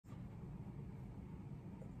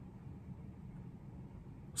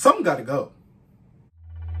something got to go.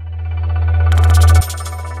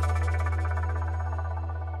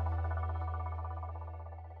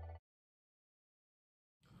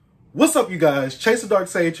 What's up, you guys? Chase the Dark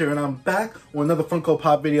Sage here, and I'm back with another Funko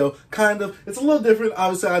Pop video. Kind of. It's a little different.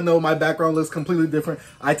 Obviously, I know my background looks completely different.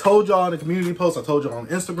 I told y'all in the community post, I told y'all on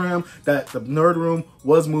Instagram that the Nerd Room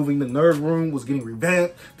was moving. The Nerd Room was getting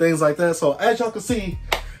revamped, things like that. So, as y'all can see,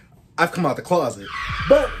 I've come out the closet.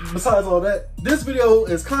 But besides all that, this video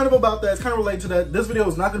is kind of about that. It's kind of related to that. This video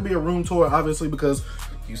is not going to be a room tour, obviously, because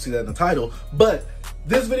you see that in the title. But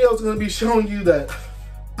this video is going to be showing you that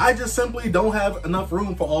I just simply don't have enough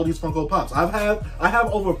room for all these Funko Pops. I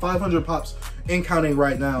have over 500 Pops in counting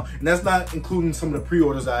right now, and that's not including some of the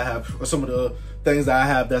pre-orders that I have or some of the things that I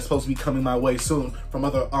have that's supposed to be coming my way soon from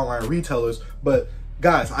other online retailers. But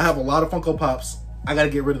guys, I have a lot of Funko Pops. I gotta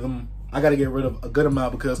get rid of them. I gotta get rid of a good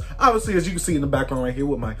amount because obviously, as you can see in the background right here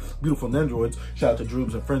with my beautiful Nendroids, shout out to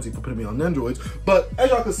Droobs and Frenzy for putting me on Nendroids. But as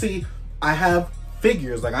y'all can see, I have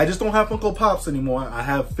figures. Like, I just don't have Funko Pops anymore. I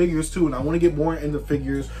have figures too, and I want to get more into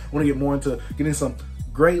figures. I want to get more into getting some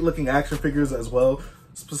great looking action figures as well,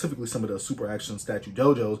 specifically some of the super action statue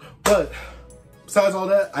JoJo's. But besides all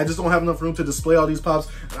that, I just don't have enough room to display all these Pops.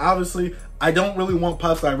 And obviously, I don't really want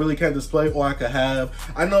Pops that I really can't display or I could have.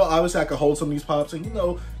 I know obviously I could hold some of these Pops and, you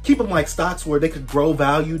know, keep them like stocks where they could grow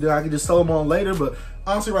value, then I could just sell them on later. But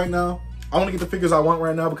honestly, right now, I want to get the figures I want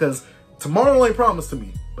right now because tomorrow ain't promised to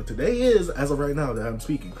me, but today is, as of right now that I'm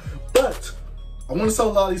speaking. But I want to sell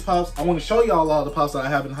a lot of these Pops. I want to show y'all a lot of the Pops that I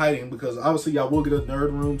have in hiding because obviously y'all will get a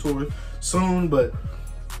Nerd Room tour soon, but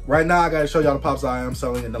right now I got to show y'all the Pops that I am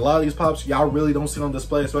selling. And a lot of these Pops y'all really don't see on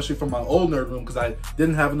display, especially from my old Nerd Room because I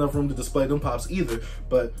didn't have enough room to display them Pops either.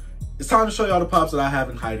 But it's time to show y'all the Pops that I have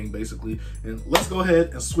in hiding, basically. And let's go ahead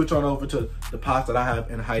and switch on over to the Pops that I have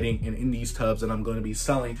in hiding and in these tubs that I'm going to be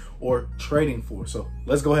selling or trading for. So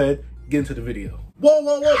let's go ahead, get into the video. Whoa,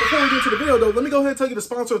 before we get into the video though, let me go ahead and tell you the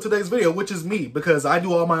sponsor of today's video, which is me, because I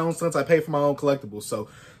do all my own stunts. I pay for my own collectibles. So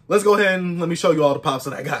let's go ahead and let me show you all the Pops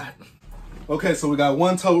that I got. Okay, so we got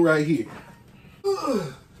one tote right here.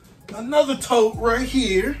 Another tote right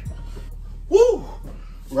here. Woo!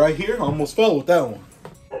 Right here, I almost fell with that one.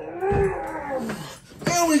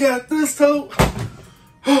 And we got this tote.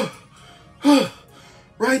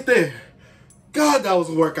 Right there. God, that was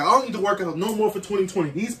a workout. I don't need to work out no more for 2020.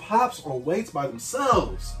 These Pops are weights by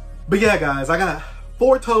themselves. But yeah, guys, I got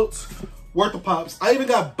 4 totes worth of Pops. I even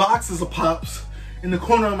got boxes of Pops in the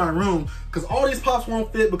corner of my room because all these Pops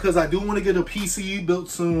won't fit because I do want to get a PCU built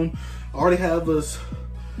soon. I already have this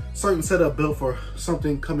certain setup built for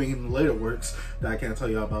something coming in later works that I can't tell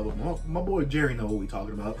y'all about, but my boy Jerry know what we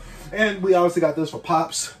talking about. And we obviously got this for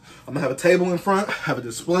Pops. I'm gonna have a table in front, have a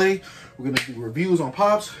display. We're gonna do reviews on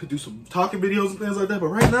Pops, do some talking videos and things like that. But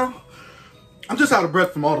right now, I'm just out of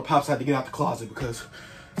breath from all the Pops I had to get out the closet because,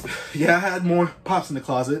 yeah, I had more Pops in the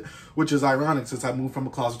closet, which is ironic since I moved from a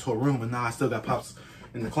closet to a room and now I still got Pops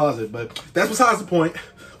in the closet. But that's besides the point.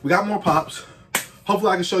 We got more Pops.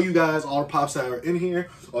 Hopefully I can show you guys all the Pops that are in here,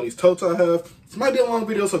 all these totes I have. This might be a long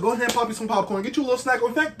video, so go ahead and pop you some popcorn, get you a little snack. Or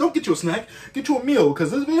in fact, don't get you a snack, get you a meal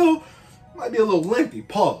because this video might be a little lengthy.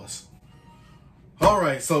 Pause. All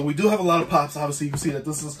right, so we do have a lot of Pops. Obviously, you can see that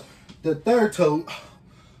this is the third tote.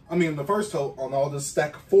 I mean, the first tote on all this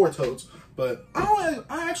stack of 4 totes. But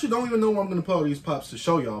I actually don't even know where I'm going to put all these Pops to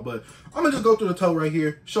show y'all. But I'm going to just go through the tote right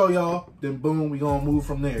here, show y'all, then boom, we going to move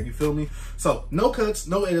from there. You feel me? So, no cuts,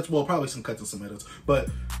 no edits. Well, probably some cuts and some edits. But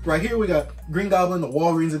right here, we got Green Goblin, the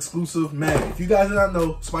Walgreens exclusive. Man, if you guys did not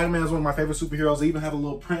know, Spider-Man is one of my favorite superheroes. I even have a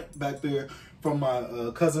little print back there from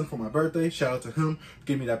my cousin for my birthday. Shout out to him.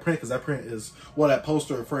 Give me that print because that print is, well, that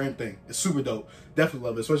poster frame thing. It's super dope. Definitely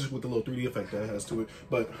love it, especially with the little 3D effect that it has to it.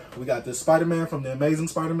 But we got this Spider-Man from The Amazing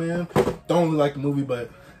Spider-Man. Don't really like the movie,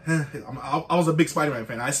 but I was a big Spider-Man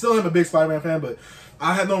fan. I still am a big Spider-Man fan, but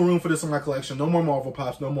I had no room for this in my collection. No more Marvel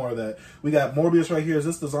Pops, no more of that. We got Morbius right here. Is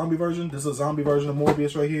this the zombie version? This is a zombie version of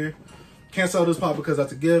Morbius right here. Can't sell this Pop because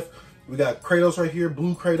that's a gift. We got Kratos right here,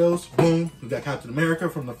 blue Kratos, boom. We got Captain America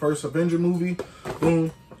from the first Avenger movie,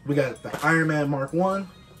 boom. We got the Iron Man Mark 1,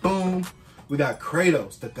 boom. We got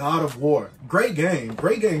Kratos, the God of War. Great game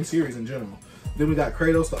series in general. Then we got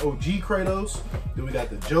Kratos, the OG Kratos. Then we got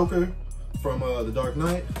the Joker from The Dark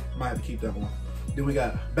Knight. Might have to keep that one. Then we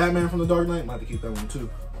got Batman from The Dark Knight. Might have to keep that one too.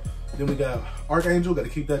 Then we got Archangel. Got to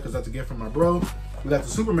keep that because that's a gift from my bro. We got the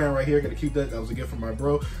Superman right here. Got to keep that. That was a gift from my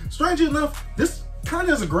bro. Strangely enough, this kind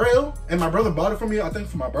of is a grail, and my brother bought it for me, I think,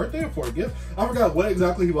 for my birthday or for a gift. I forgot what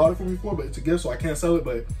exactly he bought it for me for, but it's a gift, so I can't sell it.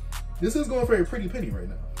 But this is going for a pretty penny right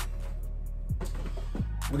now.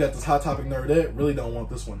 We got this Hot Topic Nerdette. Really don't want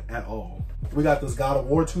this one at all. We got this God of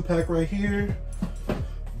War 2-pack right here.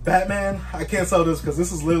 Batman, I can't sell this because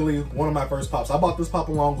this is literally one of my first pops. I bought this pop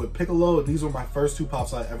along with Piccolo, and these were my first 2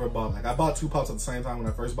 pops I ever bought. Like, I bought 2 pops at the same time when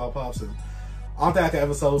I first bought pops, and I don't think I could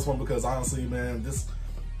ever sell this one because honestly, man,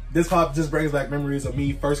 this pop just brings back memories of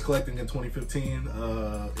me first collecting in 2015.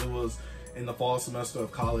 It was in the fall semester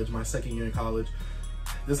of college, my second year in college.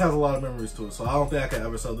 This has a lot of memories to it, so I don't think I could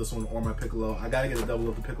ever sell this one or my Piccolo. I gotta get a double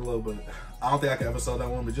of the Piccolo, but I don't think I could ever sell that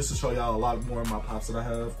one. But just to show y'all a lot more of my pops that I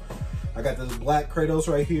have, I got this black Kratos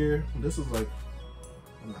right here. This is like,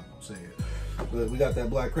 I'm not gonna say it, but we got that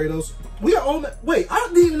black Kratos. We got Old Man, wait, I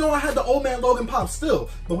didn't even know I had the Old Man Logan pop still,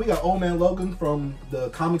 but we got Old Man Logan from the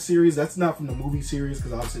comic series. That's not from the movie series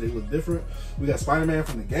because obviously they look different. We got Spider-Man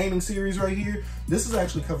from the gaming series right here. This is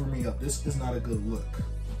actually covering me up. This is not a good look.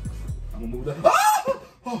 I'm gonna move that. Ah!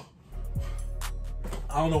 Oh.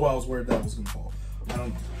 I don't know why I was worried that was gonna fall. I don't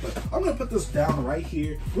know. But I'm gonna put this down right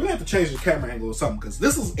here. We're gonna have to change the camera angle or something because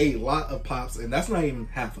this is a lot of pops and that's not even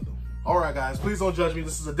half of them. All right, guys, please don't judge me.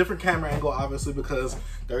 This is a different camera angle, obviously, because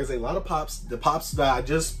there is a lot of pops. The pops that I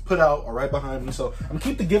just put out are right behind me. So I'm gonna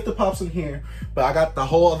keep the gifted pops in here, but I got the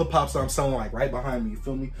whole other pops that I'm selling like right behind me, you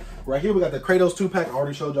feel me? Right here, we got the Kratos 2-pack. I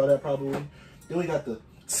already showed y'all that probably. Then we got the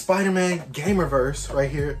Spider-Man Gamerverse right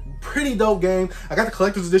here. Pretty dope game. I got the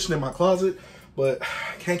collector's edition in my closet, but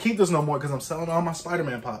I can't keep this no more because I'm selling all my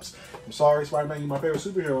Spider-Man pops. I'm sorry, Spider-Man, you're my favorite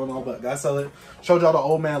superhero and all, but I gotta sell it. Showed y'all the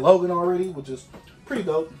Old Man Logan already, which is pretty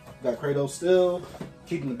dope. Got Kratos still,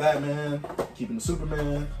 keeping the Batman, keeping the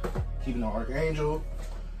Superman, keeping the Archangel,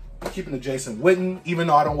 keeping the Jason Witten, even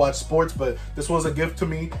though I don't watch sports, but this was a gift to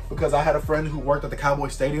me because I had a friend who worked at the Cowboy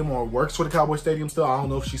Stadium or works for the Cowboy Stadium still. I don't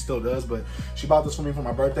know if she still does, but she bought this for me for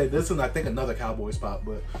my birthday. This and I think another Cowboys pop,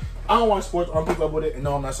 but I don't watch sports. I don't keep up with it, and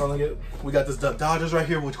no, I'm not selling it. We got this Duck Dodgers right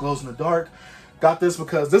here, which glows in the dark. Got this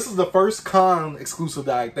because this is the first con exclusive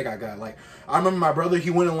that I think I got. Like, I remember my brother,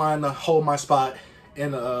 he went in line to hold my spot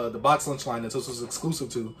in the box lunch line that this was exclusive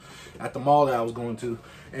to at the mall that I was going to,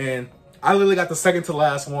 and I literally got the second to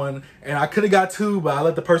last one, and I could have got 2, but I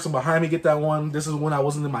let the person behind me get that one. This is when I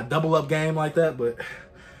wasn't in my double up game like that, but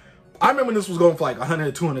I remember this was going for like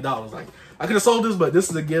 $100 to $200. Like, I could have sold this, but this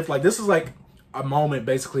is a gift. Like, this is like a moment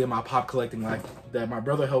basically in my pop collecting life that my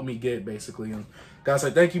brother helped me get basically, and gotta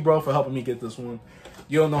say thank you, bro, for helping me get this one.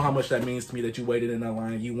 You don't know how much that means to me that you waited in that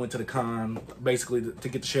line. You went to the con basically to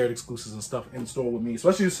get the shared exclusives and stuff in store with me,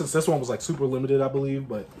 especially since this one was like super limited, I believe,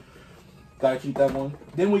 but gotta keep that one.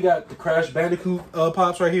 Then we got the Crash Bandicoot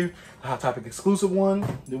pops right here, the Hot Topic exclusive one.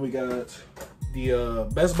 Then we got the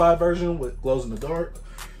Best Buy version with glows in the dark.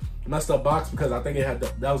 Messed up box because I think it had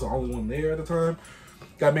that was the only one there at the time.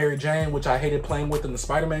 Got Mary Jane, which I hated playing with in the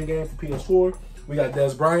Spider-Man game for PS4. We got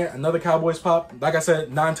Des Bryant, another Cowboys pop. Like I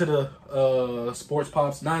said, not into the sports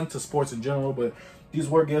pops, not into sports in general, but these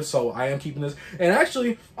were gifts, so I am keeping this. And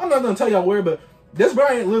actually, I'm not gonna tell y'all where, but Des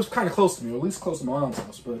Bryant lives kind of close to me, or at least close to my mom's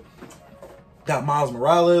house. But got Miles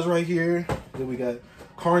Morales right here. Then we got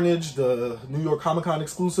Carnage, the New York Comic Con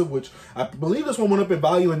exclusive, which I believe this one went up in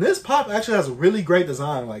value. And this pop actually has a really great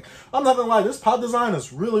design. Like, I'm not gonna lie, this pop design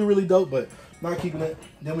is really, really dope, but not keeping it.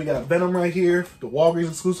 Then we got Venom right here, the Walgreens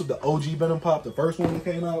exclusive, the OG Venom pop, the first one that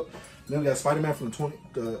came out. Then we got Spider-Man from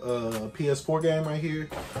the PS4 game right here.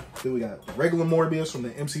 Then we got regular Morbius from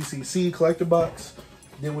the MCCC collector box.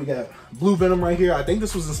 Then we got Blue Venom right here. I think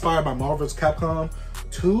this was inspired by Marvel's Capcom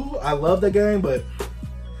 2. I love that game, but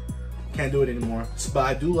can't do it anymore. But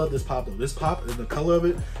I do love this pop though. This pop and the color of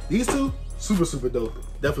it. These two, super, super dope.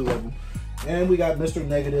 Definitely love them. And we got Mr.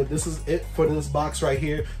 Negative. This is it for this box right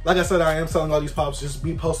here. Like I said, I am selling all these pops. Just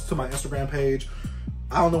be posted to my Instagram page.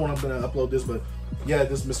 I don't know when I'm gonna upload this, but yeah,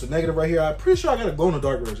 this is Mr. Negative right here. I'm pretty sure I got a glow in the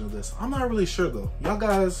dark version of this. I'm not really sure though. Y'all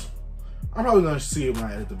guys, I'm probably gonna see it when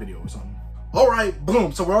I edit the video or something. All right,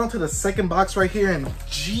 boom. So we're on to the second box right here, and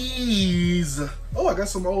jeez. Oh, I got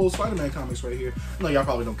some old Spider-Man comics right here. I know y'all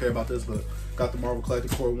probably don't care about this, but got the Marvel Collector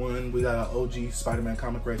Core one. We got an OG Spider-Man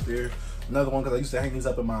comic right there. Another one, because I used to hang these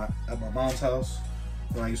up at my mom's house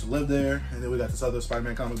when I used to live there. And then we got this other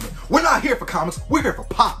Spider-Man comic. But we're not here for comics. We're here for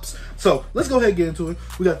pops. So let's go ahead and get into it.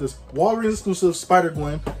 We got this Walgreens exclusive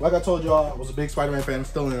Spider-Gwen. Like I told y'all, I was a big Spider-Man fan.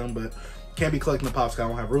 Still am, but can't be collecting the pops because I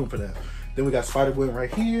don't have room for that. Then we got Spider-Gwen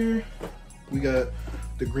right here. We got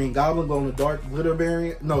the Green Goblin glow in the dark glitter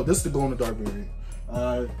variant. No, this is the glow in the dark variant.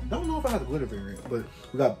 Don't know if I have the glitter variant, but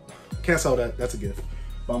we got, can't sell that. That's a gift.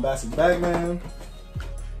 Bombastic Bagman.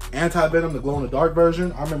 Anti-Venom, the glow in the dark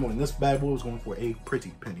version. I remember when this bad boy was going for a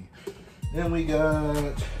pretty penny. Then we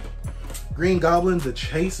got Green Goblin, the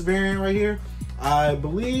Chase variant right here. I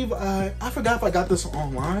believe I forgot if I got this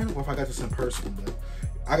online or if I got this in person, but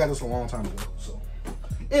I got this a long time ago, so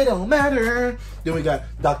it don't matter. Then we got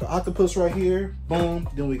Dr. Octopus right here. Boom.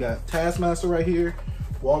 Then we got Taskmaster right here.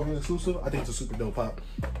 Walgreens exclusive. I think it's a super dope pop.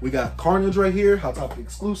 We got Carnage right here, Hot Topic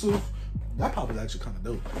exclusive. That pop is actually kind of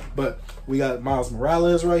dope. But we got Miles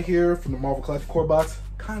Morales right here from the Marvel Collector Core box.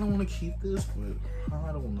 Kind of want to keep this, but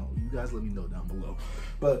I don't know. You guys let me know down below.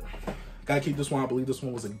 But gotta keep this one. I believe this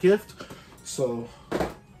one was a gift. So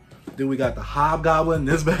then we got the Hobgoblin.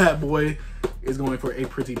 This bad boy is going for a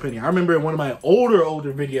pretty penny. I remember in one of my older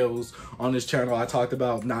videos on this channel, I talked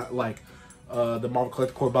about not like the Marvel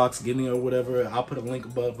Collector Core box getting it or whatever. I'll put a link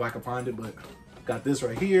above if I can find it, but got this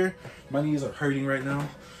right here. My knees are hurting right now.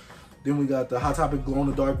 Then we got the Hot Topic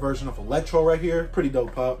glow-in-the-dark version of Electro right here. Pretty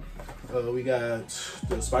dope pop. We got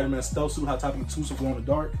the Spider-Man Stealth Suit Hot Topic exclusive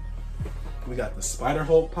glow-in-the-dark. We got the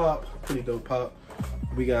Spider-Hulk pop. Pretty dope pop.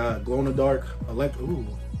 We got glow-in-the-dark Electro. Ooh,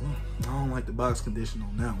 I don't like the box condition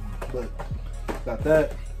on that one, but got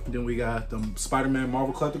that. Then we got the Spider-Man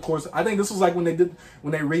Marvel Collector Course. I think this was like when they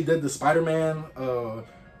redid the Spider-Man,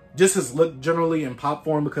 just his look generally in pop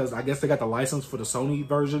form, because I guess they got the license for the Sony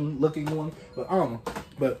version looking one, but I don't know.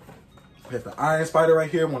 But we have the Iron Spider right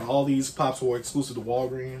here when all these pops were exclusive to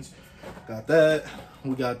Walgreens. Got that.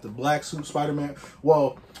 We got the Black Suit Spider-Man.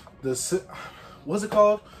 Well, what's it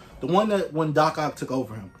called? The one that when Doc Ock took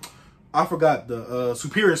over him. I forgot the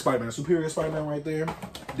Superior Spider-Man right there.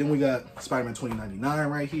 Then we got Spider-Man 2099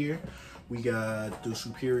 right here. We got the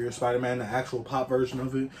Superior Spider-Man, the actual pop version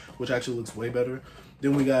of it, which actually looks way better.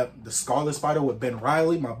 Then we got the Scarlet Spider with Ben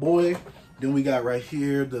Reilly, my boy. Then we got right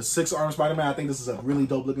here the 6-arm Spider-Man. I think this is a really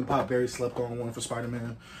dope looking pop, very slept on one for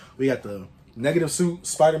Spider-Man. We got the Negative Suit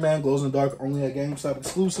Spider-Man, glows in the dark, only at GameStop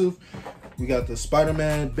exclusive. We got the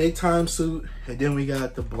Spider-Man Big Time Suit, and then we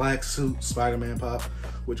got the Black Suit Spider-Man pop,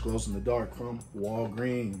 which glows in the dark from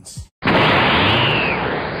Walgreens.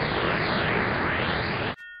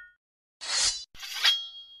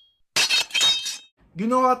 You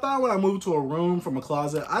know, I thought when I moved to a room from a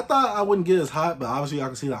closet, I thought I wouldn't get as hot, but obviously y'all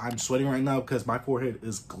can see that I'm sweating right now because my forehead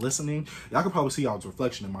is glistening. Y'all can probably see y'all's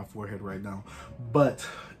reflection in my forehead right now, but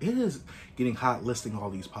it is getting hot listing all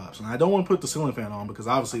these pops. And I don't want to put the ceiling fan on because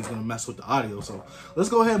obviously it's going to mess with the audio. So let's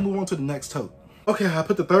go ahead and move on to the next tote. Okay, I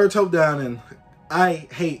put the third tote down, and I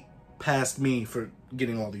hate past me for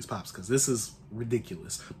getting all these pops because this is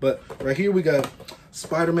ridiculous. But right here we got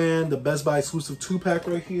Spider-Man, the Best Buy exclusive 2-pack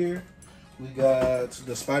right here. We got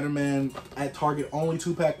the Spider-Man at Target only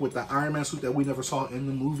 2-pack with the Iron Man suit that we never saw in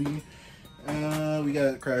the movie. We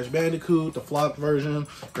got Crash Bandicoot, the flop version.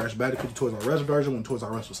 Crash Bandicoot, the Toys R Us version when Toys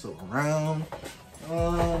R Us was still around.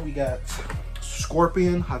 We got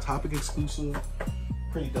Scorpion, Hot Topic exclusive.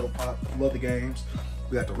 Pretty dope pop. Love the games.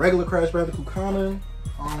 We got the regular Crash Bandicoot common.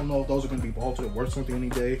 I don't know if those are going to be vaulted or worth something any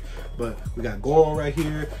day. But we got Goro right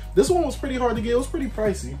here. This one was pretty hard to get. It was pretty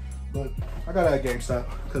pricey. But I got it at GameStop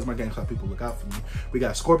because my GameStop people look out for me. We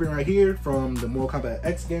got Scorpion right here from the Mortal Kombat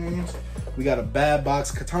X games. We got a Bad Box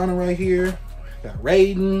Katana right here. We got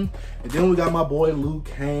Raiden. And then we got my boy Liu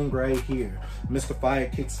Kang right here. Mr. Fire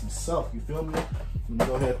Kicks himself, you feel me? Let me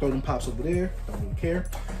go ahead and throw them pops over there. Don't really care.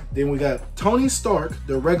 Then we got Tony Stark,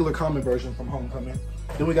 the regular common version from Homecoming.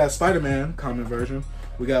 Then we got Spider-Man common version.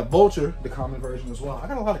 We got Vulture, the common version as well. I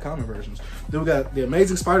got a lot of common versions. Then we got the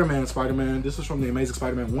Amazing Spider-Man. This is from the Amazing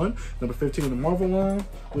Spider-Man 1, number 15 in the Marvel line,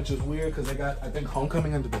 which is weird because they got, I think,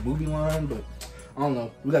 Homecoming under the movie line, but I don't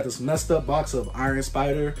know. We got this messed up box of Iron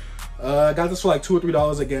Spider. I got this for like $2 or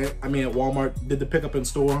 $3 again. I mean, at Walmart. Did the pickup in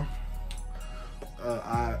store.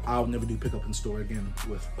 I'll never do pickup in store again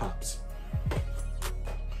with pops.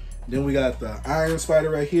 Then we got the Iron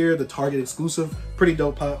Spider right here, the Target exclusive. Pretty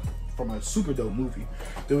dope pop from a super dope movie.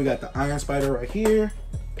 Then we got the Iron Spider right here.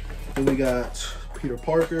 Then we got Peter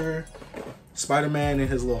Parker, Spider-Man in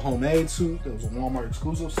his little homemade suit. That was a Walmart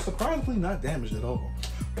exclusive. Surprisingly not damaged at all.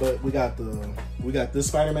 But we got this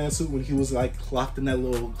Spider-Man suit when he was like locked in that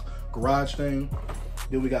little garage thing.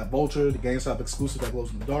 Then we got Vulture, the GameStop exclusive that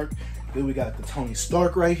glows in the dark. Then we got the Tony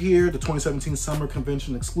Stark right here, the 2017 Summer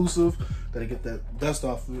Convention exclusive. Gotta get that dust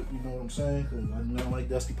off, you know what I'm saying? Because I don't like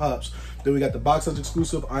dusty pops. Then we got the box lunch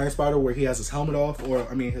exclusive Iron Spider where he has his helmet off, or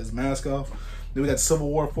I mean his mask off. Then we got the Civil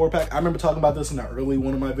War 4-pack. I remember talking about this in the early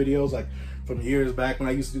one of my videos, like from years back when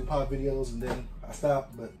I used to do pop videos, and then I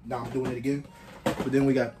stopped, but now I'm doing it again. But then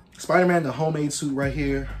we got Spider-Man, the homemade suit right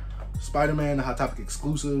here. Spider-Man, the Hot Topic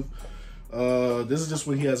exclusive. This is just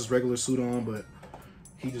when he has his regular suit on, but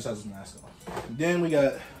he just has his mask off. Then we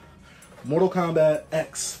got Mortal Kombat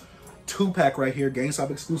X 2-pack right here,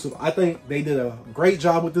 GameStop exclusive. I think they did a great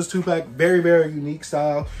job with this 2-pack. Very, very unique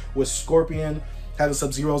style with Scorpion having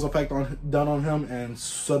Sub-Zero's effect done on him and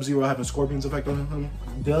Sub-Zero having Scorpion's effect on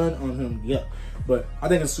him. Yeah. But I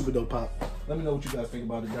think it's super dope pop. Let me know what you guys think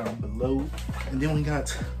about it down below. And then we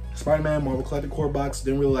got Spider-Man Marvel Collector Core box.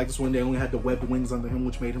 Didn't really like this one. They only had the webbed wings under him,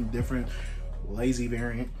 which made him different. Lazy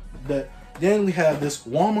variant. Then we have this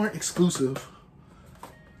Walmart exclusive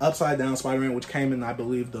upside down Spider-Man, which came in, I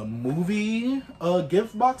believe, the movie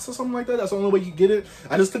gift box or something like that. That's the only way you get it.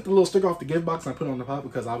 I just took the little sticker off the gift box and I put it on the pop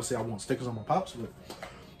because obviously I want stickers on my pops. But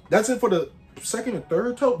that's it for the second and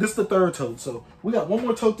third tote. This is the third tote, so we got one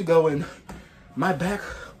more tote to go and my back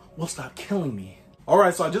will stop killing me. All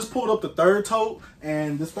right, so I just pulled up the third tote,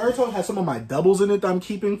 and this third tote has some of my doubles in it that I'm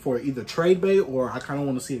keeping for either trade bait or I kind of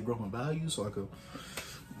want to see it grow in value so I could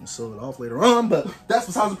sell it off later on, but that's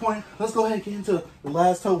besides the point. Let's go ahead and get into the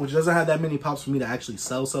last tote, which doesn't have that many pops for me to actually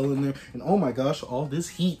sell in there. And oh my gosh, all this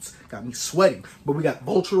heat got me sweating. But we got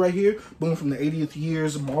Vulture right here, boom, from the 80th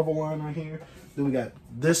years Marvel line right here. Then we got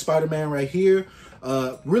this Spider-Man right here.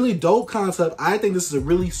 Really dope concept. I think this is a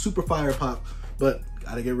really super fire pop, but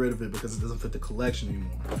gotta get rid of it because it doesn't fit the collection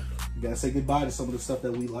anymore. You gotta say goodbye to some of the stuff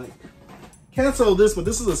that we like. Can't sell this, but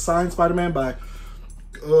this is a signed Spider-Man by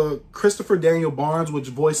Christopher Daniel Barnes, which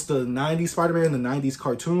voiced the 90s Spider-Man in the 90s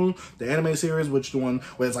cartoon, the anime series, which the one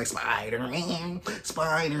where it's like Spider-Man.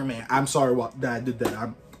 I'm sorry that I did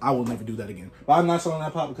that. I will never do that again. But I'm not selling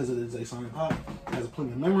that pop because it is a signed pop. It has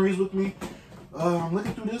plenty of memories with me. I'm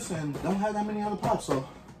looking through this and don't have that many other pops, so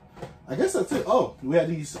I guess that's it. Oh, we had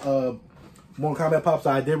these Mortal Kombat pops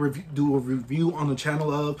that I did do a review on the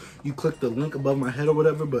channel of. You click the link above my head or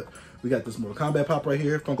whatever, but we got this Mortal Kombat pop right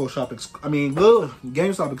here, Funko Shop,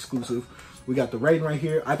 GameStop exclusive. We got the Raiden right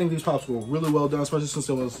here. I think these pops were really well done, especially since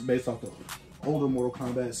it was based off the older Mortal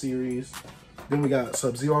Kombat series. Then we got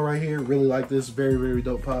Sub-Zero right here. Really like this. Very, very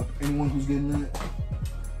dope pop. Anyone who's getting that,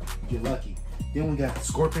 get lucky. Then we got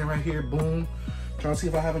Scorpion right here. Boom. Trying to see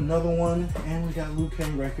if I have another one. And we got Liu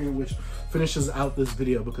Kang right here, which finishes out this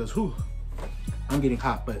video because, whew, I'm getting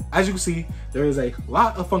hot. But as you can see, there is a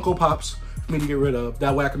lot of Funko Pops for me to get rid of.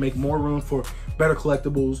 That way I can make more room for better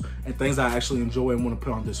collectibles and things I actually enjoy and want to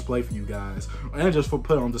put on display for you guys. And just for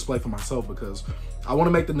put on display for myself because I want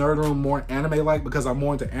to make the nerd room more anime-like because I'm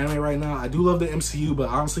more into anime right now. I do love the MCU, but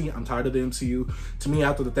honestly, I'm tired of the MCU. To me,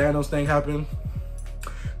 after the Thanos thing happened,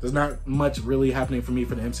 there's not much really happening for me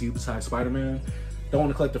for the MCU besides Spider-Man. Don't want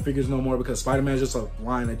to collect the figures no more because Spider-Man is just a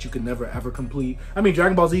line that you can never ever complete. I mean,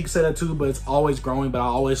 Dragon Ball Z can say that too, but it's always growing, but I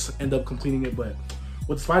always end up completing it. But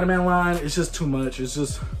with the Spider-Man line, it's just too much. It's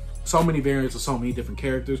just so many variants of so many different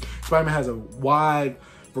characters. Spider-Man has a wide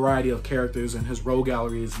variety of characters and his rogue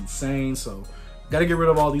gallery is insane. So gotta get rid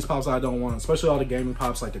of all these pops I don't want, especially all the gaming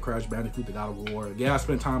pops like the Crash Bandicoot, the God of War. Yeah, I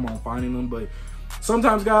spent time on finding them, but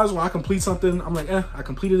sometimes, guys, when I complete something, I'm like, I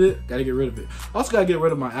completed it, gotta get rid of it. Also gotta get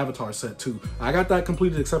rid of my Avatar set too. I got that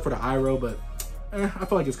completed except for the Iroh, but I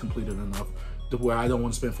feel like it's completed enough to where I don't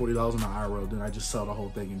want to spend $40 on the Iroh, then I just sell the whole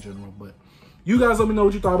thing in general. But you guys let me know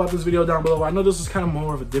what you thought about this video down below. I know this is kind of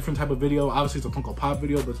more of a different type of video. Obviously, it's a Funko Pop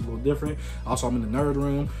video, but it's a little different. Also, I'm in the nerd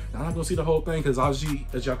room. Now, I'm not gonna see the whole thing because obviously,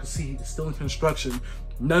 as y'all can see, it's still in construction.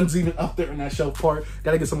 None's even up there in that shelf part.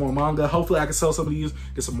 Gotta get some more manga. Hopefully, I can sell some of these,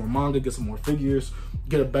 get some more manga, get some more figures,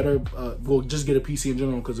 get a better, well, just get a PC in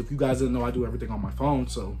general because if you guys didn't know, I do everything on my phone.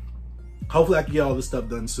 So hopefully, I can get all this stuff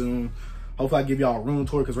done soon. Hopefully I give y'all a room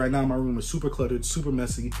tour because right now my room is super cluttered, super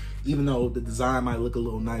messy, even though the design might look a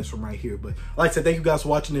little nice from right here. But like I said, thank you guys for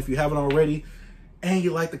watching. If you haven't already and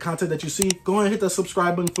you like the content that you see, go ahead and hit that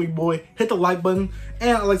subscribe button for your boy. Hit the like button.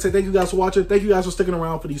 And I'd like to say thank you guys for watching. Thank you guys for sticking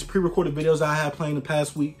around for these pre-recorded videos that I have playing the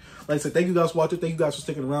past week. Like I said, thank you guys for watching. Thank you guys for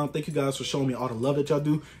sticking around. Thank you guys for showing me all the love that y'all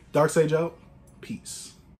do. Dark Sage out. Peace.